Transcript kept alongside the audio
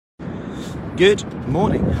Good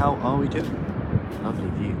morning, how are we doing?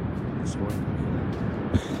 Lovely view this morning.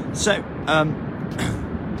 So, I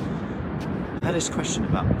had this question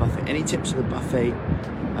about buffet. Any tips for the buffet,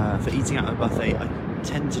 for eating out of a buffet? I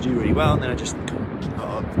tend to do really well, and then I just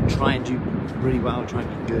try and do really well, try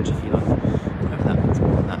and be good, if you like. Whatever that means,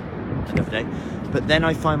 more than that another day. But then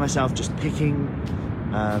I find myself just picking,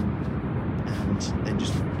 and then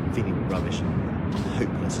just feeling rubbish and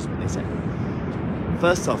hopeless is what they say.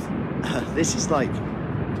 First off, this is like,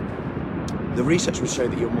 the research will show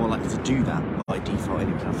that you're more likely to do that by default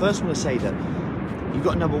anyway. Now, first I want to say that you've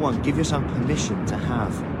got number one, give yourself permission to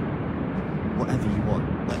have whatever you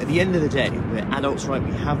want. Like, at the end of the day, we're adults, right?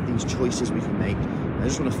 We have these choices we can make. And I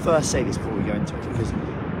just want to first say this before we go into it, because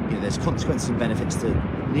there's consequences and benefits to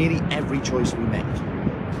nearly every choice we make.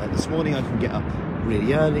 Like this morning, I can get up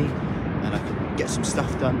really early and I can get some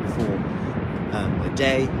stuff done before the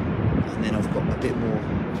day, and then I've got a bit more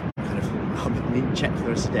kind of in check for the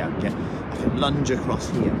rest of the day. I can lunge across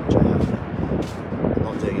here, which I have. I'm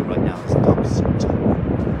not doing it right now. It's dogs to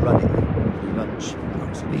run it. You lunge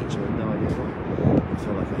across the beach. I have no idea why. I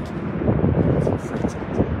feel like I feel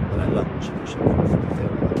threatened when I lunge. I shouldn't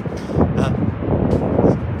feel like that.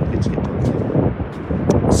 Good to get dogs there.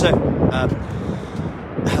 So,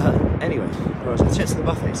 anyway, let's get to the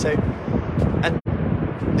buffet. So, and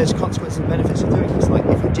there's consequences and benefits of doing this. Like,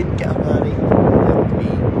 if I didn't get up early, there would be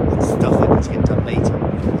stuff I need to get done later,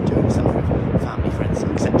 doing stuff with family, friends,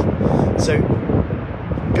 etc. So,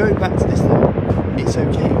 going back to this though, it's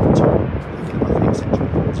okay to look at the buffet, etc.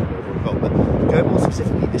 But going more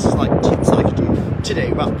specifically, this is like tips I could do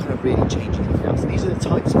today about kind of really changing things now. So these are the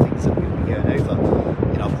types of things that we'll be going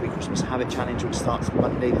over in our pre-Christmas habit challenge, which starts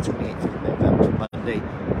Monday the 28th of November. Monday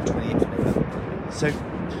the 28th of November. So,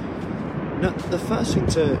 now, the first thing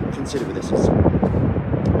to consider with this is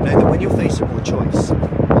know that when you're faced with more choice,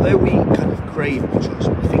 although we kind of crave more choice,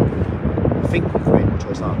 we think we crave more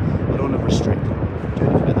choice, I don't want to restrict or do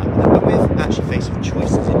anything like that, but when we're actually faced with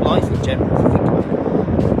choices in life in general, if you think about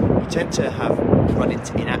it, we tend to run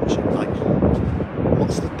into inaction, like,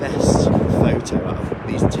 what's the best photo out of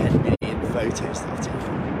these 10 million photos that I've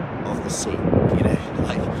taken of the sea,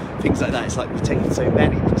 like things like that. It's like we've taken so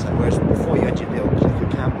many things, like, whereas before you had your little clicker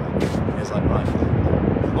camera, it's like, right,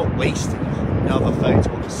 I'm not wasting another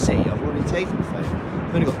photo of the sea, I've already taken a photo,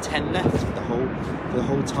 I've only got 10 left for the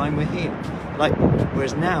whole time we're here. Like,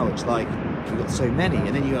 whereas now it's like we've got so many,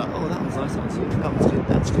 and then you're like, oh, that one's nice, that one's good,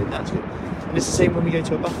 that's good. And it's the same when we go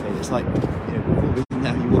to a buffet. It's like, we've all been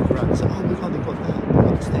now, you walk around and say, oh, look, they've got that, they've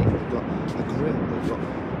got steak, they've got a grill, they've got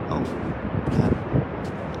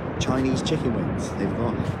Chinese chicken wings, they've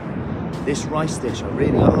got this rice dish, I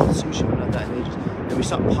really like, sushi, I've had that in ages. Then we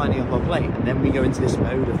start piling up our plate, and then we go into this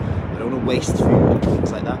mode of, I don't want to waste food and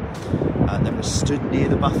things like that. And then we're stood near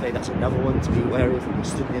the buffet, that's another one to be aware of. When you're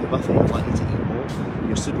stood near the buffet, you're likely to eat more. When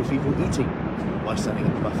you're stood with people eating while standing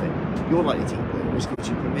at the buffet, you're likely to eat more. It just gives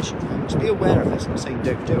you permission to have. Just be aware of this. I'm not saying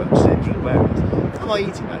don't do it, I'm just saying be aware of this. Am I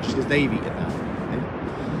eating that just because they've eaten that?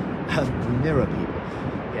 Mirror people.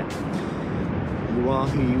 Yeah. You are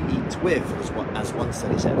who you eat with, as one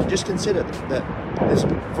study said. And just consider that there's a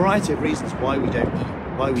variety of reasons why we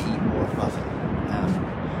eat more at buffet.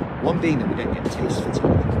 One being that we don't get taste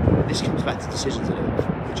fatigue. This comes back to decisions a little bit,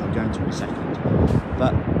 which I'll go into in a second.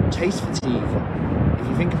 But taste fatigue, if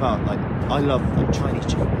you think about, like, I love Chinese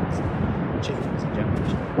chicken wings in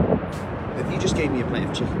general. If you just gave me a plate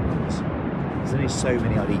of chicken wings, there's only so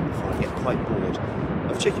many I'd eat before I get quite bored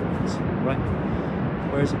of chicken wings, right?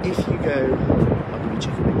 Whereas if you go, I'll give you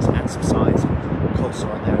chicken wings and some sides,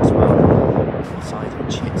 coleslaw on there as well, sides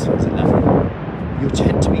with chips, things like that, you'll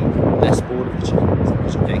tend to be less bored of the chicken wings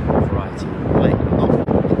because you're getting more variety in your plate, not in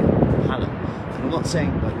your palate. And I'm not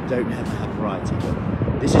saying don't ever have variety,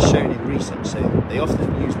 but this is shown in research. So they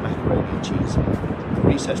often use macaroni and cheese for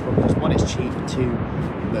research because one, it's cheap, and two,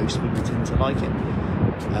 most people tend to like it.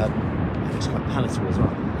 And it's quite palatable as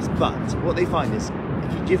well. But what they find is,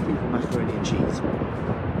 if you give people macaroni and cheese,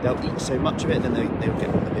 they'll eat so much of it, then they'll get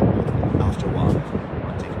a bit more after a while. It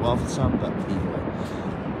might take a while for some, but either way.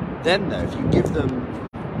 Then though, if you give them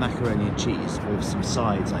macaroni and cheese with some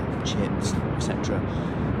sides like chips, etc.,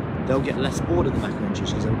 they'll get less bored of the macaroni and cheese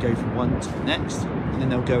because they'll go from one to the next, and then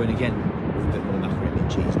they'll go in again with a bit more macaroni and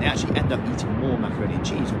cheese. And they actually end up eating more macaroni and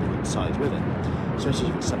cheese when they've got the sides with it, especially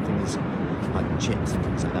if it's something that's like chips and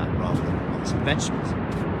things like that, rather than some vegetables.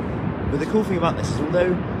 But the cool thing about this is,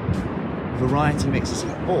 although variety makes us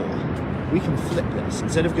eat more, we can flip this.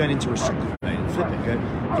 Instead of going into a restrictive mode and flip it and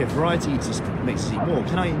go, okay, variety makes us eat more.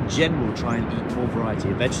 Can I in general try and eat more variety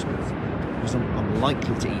of vegetables? Because I'm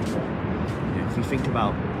likely to eat more. If you think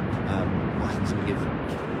about what happens when we give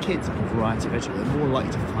kids like a variety of vegetables, they're more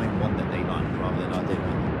likely to find one that they like rather than I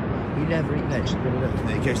don't. You never eat veg, and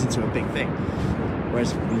it goes into a big thing.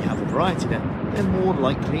 Whereas we have a variety, then they're more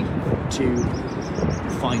likely to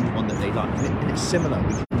find one that they like. And it's similar.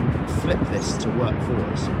 We can flip this to work for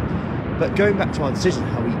us. But going back to our decision,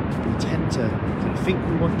 how we tend to kind of think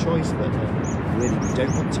we want choice, but really we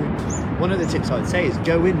don't want to. One of the tips I'd say is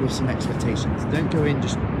go in with some expectations. Don't go in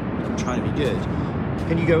just trying to be good.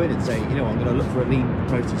 Can you go in and say, you know, I'm going to look for a lean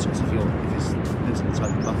protein source if it's depends on the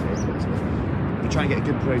type of buffet, of course. But you try and get a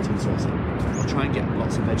good protein source in. I'll try and get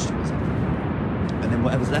lots of vegetables in. And then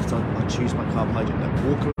whatever's left, I'll choose my carbohydrate. Like,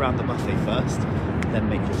 walk around the buffet first, then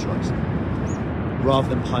make your choice. Rather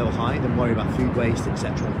than pile high, then worry about food waste,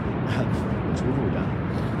 etc. Which we've all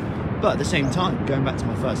done. But at the same time, going back to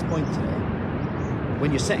my first point today,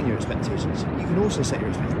 when you're setting your expectations, you can also set your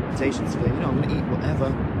expectations to go, you know, I'm going to eat whatever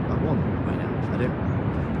I want right now.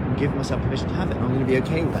 I'm giving myself permission to have it, and I'm going to be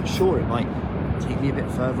okay with that. Sure, it might take me a bit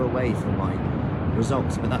further away from my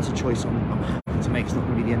results, but that's a choice I'm happy to make. It's not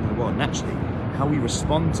going to be the end of the world. And actually, how we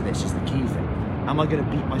respond to this is the key thing. Am I going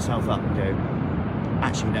to beat myself up and go,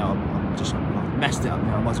 actually no, I've messed it up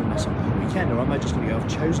now, I might as well mess up the whole weekend? Or am I just going to go, I've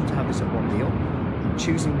chosen to have this at one meal, I'm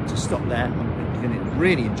choosing to stop there, I'm going to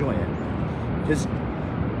really enjoy it? Because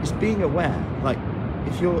it's being aware, like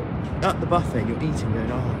if you're at the buffet and you're eating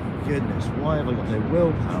going, oh goodness, why have I got no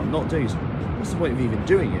willpower, I'm not doing so, what's the point of even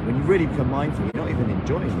doing it? When you really become mindful, you're not even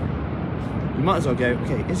enjoying it. You might as well go,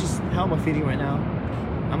 okay, how am I feeling right now?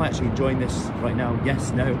 Am I actually enjoying this right now?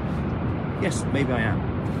 Yes, no. Yes, maybe I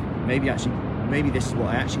am. Maybe this is what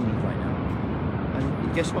I actually need right now.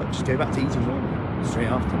 And guess what? Just go back to eating normally straight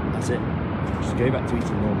after. That's it. Just go back to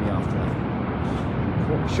eating normally after that.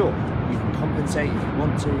 Well, sure, you can compensate if you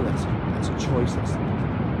want to. That's a choice. That's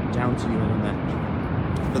down to you and on that.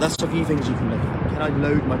 But that's a few things you can look at. Can I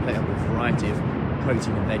load my plate up with a variety of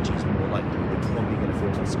protein and veggies? More likely, they're probably going to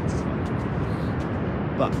feel more satisfied.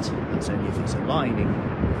 But that's only if it's aligning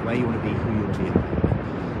with where you want to be, who you want to be.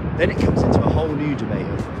 Then it comes into a whole new debate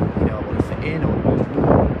of, you know, I want to fit in, I want to be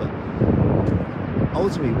normal. But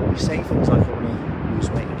ultimately, when we say things like I want to lose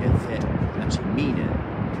weight and get fit and actually mean it,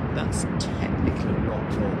 that's technically not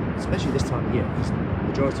normal, especially this time of year, because the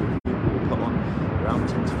majority of people will put on around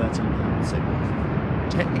 10 to 13 pounds. So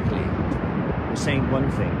technically, we're saying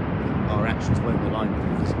one thing, our actions won't align with it,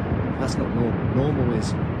 because that's not normal. Normal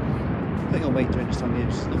is putting on weight during this time of year,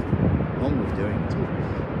 there's nothing wrong with doing it at all.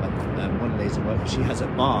 One of the ladies at work, she has a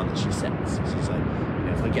bar that she sets. She's like, you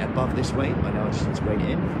know, if I get above this weight, I know I just need to rein it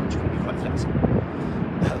in, and she's going to be quite flexible.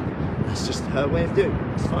 That's just her way of doing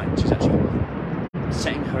it. It's fine. She's actually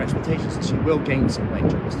setting her expectations, and she will gain some weight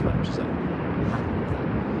during this time. She's like, I'm happy with that.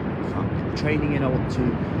 I can't get the training in I want to.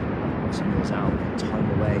 I want some meals out, time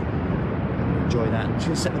away, and enjoy that. And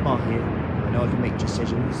she'll set the bar here. I know I can make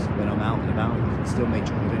decisions when I'm out and about. I can still make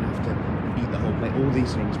sure I don't have to eat the whole plate. All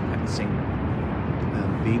these things, practicing,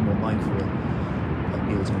 being more mindful of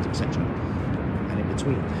meal times, etc. And in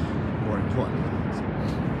between, more importantly.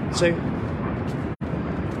 So,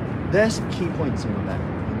 there's some key points in there.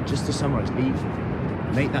 And just to summarise,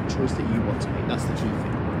 make that choice that you want to make. That's the key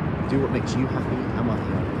thing. Do what makes you happy. Am I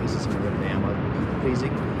people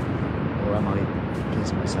pleasing, or am I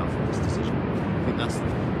pleasing myself with this decision? I think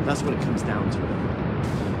that's what it comes down to.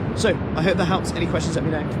 So, I hope that helps. Any questions, let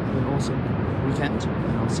me know. Have an awesome weekend,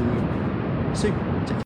 and I'll see you soon. Take care.